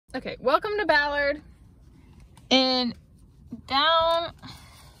Okay, welcome to Ballard. And down,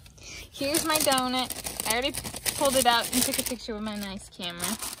 here's my donut. I already pulled it out and took a picture with my nice camera.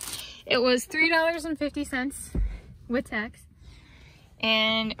 It was $3.50 with tax.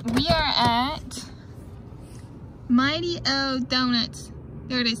 And we are at Mighty O Donuts.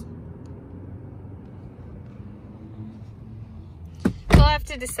 There it is. So I'll have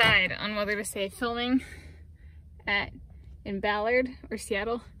to decide on whether to say filming in Ballard or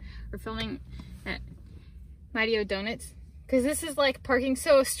Seattle, or filming at Mighty O Donuts, because this is like parking.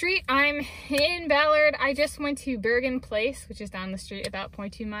 So street, I'm in Ballard. I just went to Bergen Place, which is down the street about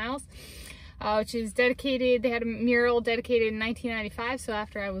 0.2 miles, which is dedicated. They had a mural dedicated in 1995, so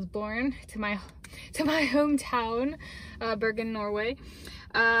after I was born, to my hometown, Bergen, Norway,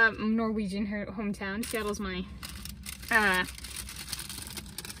 Norwegian hometown. Seattle's my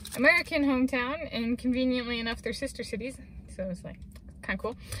American hometown, and conveniently enough, they're sister cities, so it's like kind of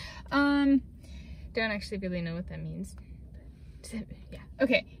cool. Don't actually really know what that means. Yeah.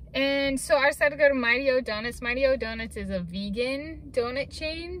 Okay. And so I decided to go to Mighty O Donuts. Mighty O Donuts is a vegan donut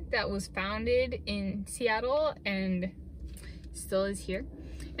chain that was founded in Seattle and still is here.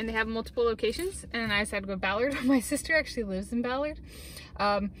 And they have multiple locations. And I decided to go to Ballard. My sister actually lives in Ballard.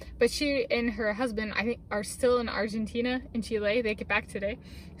 But she and her husband, I think, are still in Argentina, in Chile. They get back today.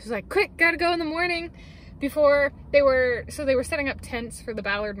 She was like, quick, gotta go in the morning. Before they were setting up tents for the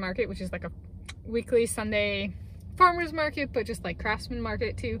Ballard market, which is like a weekly Sunday farmers market, but just like craftsman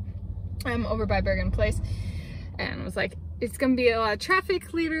market too, over by Bergen Place. And I was like, it's gonna be a lot of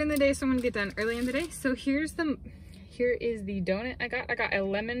traffic later in the day, so I'm gonna get done early in the day. So here is the donut I got. I got a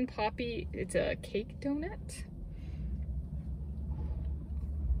lemon poppy. It's a cake donut.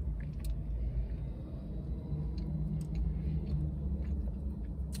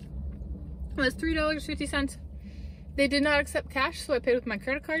 It was $3.50. They did not accept cash, so I paid with my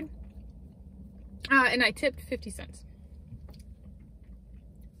credit card. And I tipped 50 cents.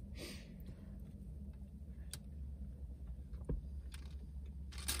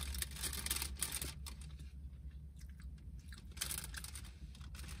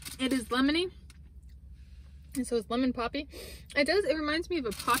 It is lemony, and so it's lemon poppy. It reminds me of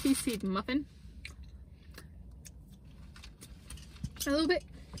a poppy seed muffin. A little bit.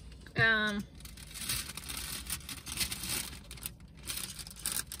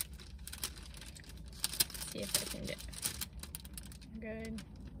 See if I can get good.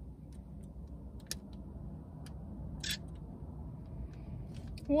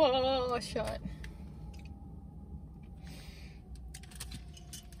 Whoa, shot.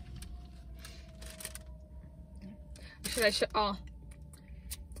 Should I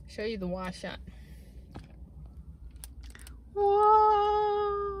show you the wash shot?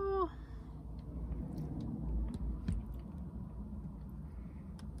 Whoa.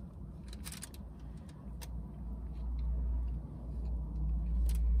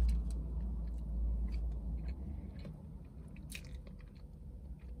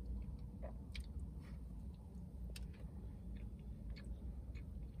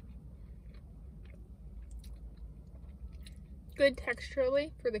 Good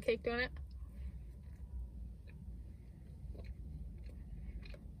texturally for the cake donut.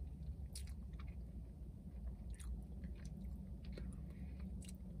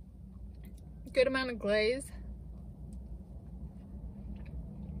 Good amount of glaze.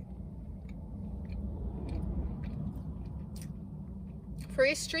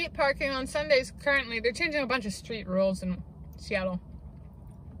 Free street parking on Sundays currently. They're changing a bunch of street rules in Seattle.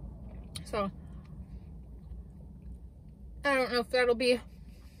 So I don't know if that'll be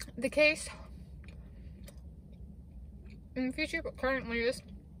the case in the future, but currently it is.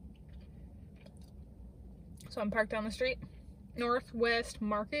 So I'm parked down the street, Northwest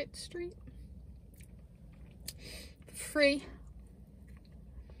Market Street. Free.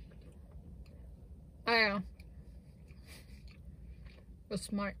 I don't know. Was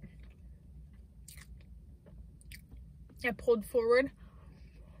smart. I pulled forward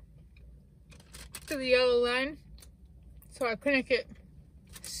to the yellow line, so I couldn't get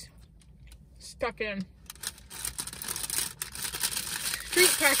stuck in.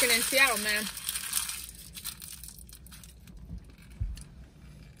 Street parking in Seattle, man.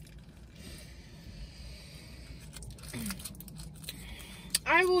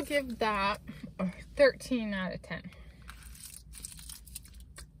 I will give that a 13 out of 10.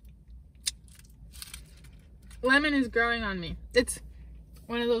 Lemon is growing on me. It's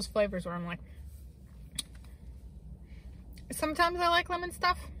one of those flavors where I'm like, sometimes I like lemon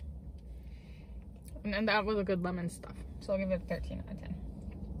stuff, and that was a good lemon stuff, so I'll give it a 13 out of 10.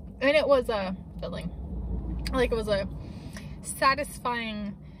 And it was filling, like it was a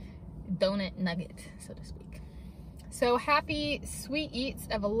satisfying donut nugget, so to speak. So happy sweet eats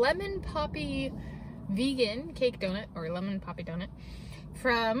of a lemon poppy vegan cake donut, or lemon poppy donut,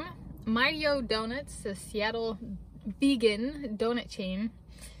 from Mighty-O Donuts, the Seattle vegan donut chain.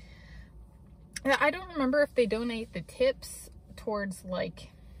 I don't remember if they donate the tips towards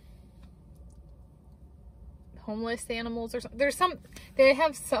like homeless animals or something. They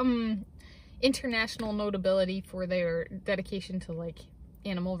have some international notability for their dedication to like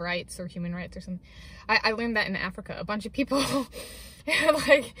animal rights or human rights or something. I learned that in Africa. A bunch of people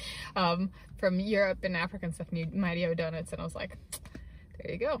like from Europe and Africa and stuff need Mighty-O Donuts, and I was like,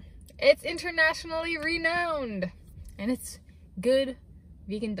 there you go. It's internationally renowned, and it's good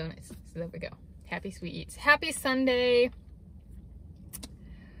vegan donuts. So there we go. Happy sweet eats. Happy Sunday,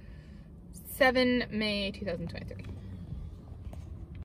 7 May 2023.